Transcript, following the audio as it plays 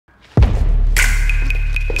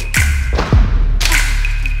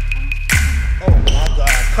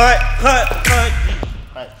Cut.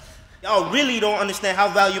 Y'all really don't understand how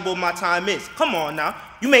valuable my time is. Come on now.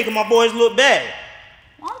 You making my boys look bad.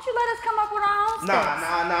 Why don't you let us come up with our own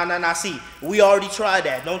steps? Nah. See, we already tried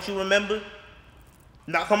that. Don't you remember?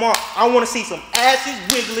 Now, come on. I want to see some asses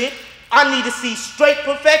wiggling. I need to see straight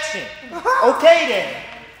perfection. Okay, then.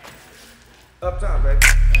 Up top, baby.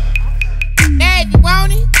 Now, if you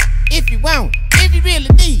want it, if you want it, if you really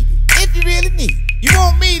need it, if you really need it. You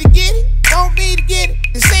want me to get it? Want me to get it?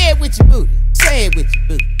 Then say it with your booty. Say it with your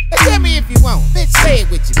booty. Now tell me if you want it. Bitch, say it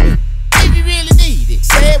with your booty. If you really need it,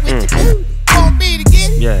 say it with your booty. Want me to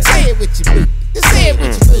get it? Yeah. Say it with your booty. Then say it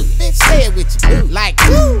with your booty. Bitch, say it with your booty. Like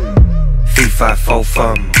woo. Fee, fi, fo,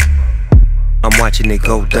 fum. I'm watching it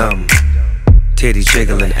go dumb. Titties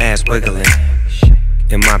jiggling, ass wiggling.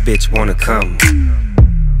 And my bitch wanna come.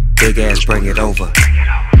 Big ass, bring it over.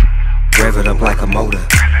 Rev it up like a motor.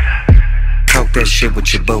 Talk that shit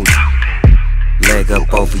with your booty. Leg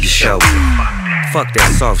up over your shoulder. Fuck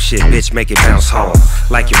that soft shit, bitch, make it bounce hard.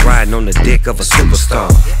 Like you're riding on the dick of a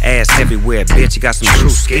superstar. Ass everywhere, bitch, you got some true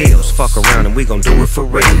skills. Fuck around and we gon' do it for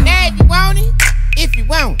real. Now if you want it, if you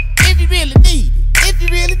want it, if you really need it, if you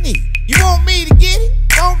really need it. You want me to get it?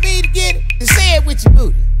 Want me to get it? Then say it with your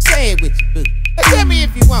booty. Say it with your booty. Now tell me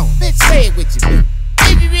if you want it, bitch, say it with your booty.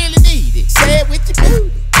 If you really need it, say it with your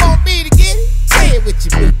booty. Want me to get it? Say it with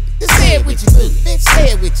your booty. Then say it with your booty. Bitch,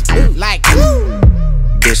 say it with your booty. Like woo.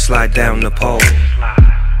 Bitch slide down the pole.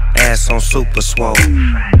 Ass on super swole.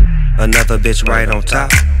 Another bitch right on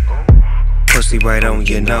top. Pussy right on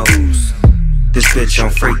your nose. This bitch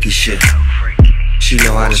on freaky shit. She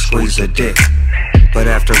know how to squeeze her dick. But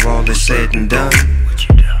after all is said and done,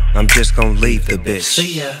 I'm just gon' leave the bitch.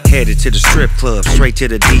 Headed to the strip club, straight to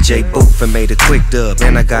the DJ booth and made a quick dub.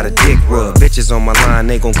 And I got a dick rub. Bitches on my line,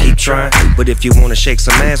 they gon' keep trying. But if you wanna shake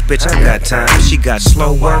some ass, bitch, I got time. She got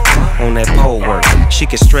slow work on that pole work. She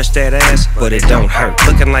can stretch that ass, but it don't hurt.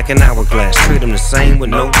 Looking like an hourglass, treat them the same with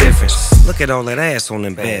no difference. Look at all that ass on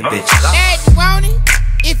them bad bitches. Now if you want it,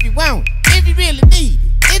 if you want it, if you really need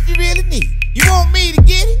it, if you really need it. You want me to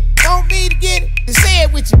get it? Want me to get it? Then say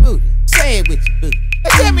it with your booty. Say it with your booty. Now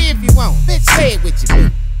tell me if you want it. Bitch, say it with your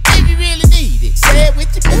booty. If you really need it, say it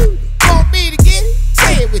with your booty. Want me to get it?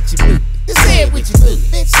 Say it with your booty. Then say it with your booty.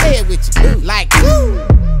 Bitch, say it with your booty. Like woo.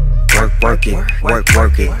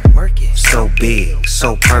 Work it. So big,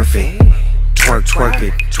 so perfect.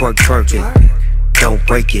 Twerk it. Don't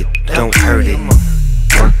break it, don't hurt it.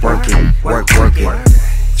 Work it.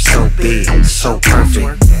 So big, so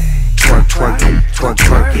perfect.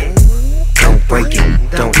 Twerk it. Don't break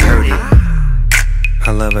it, don't hurt it.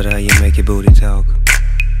 I love it how you make your booty talk.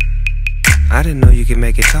 I didn't know you could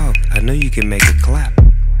make it talk. I knew you could make it clap.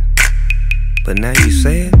 But now you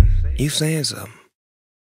say it, you saying something.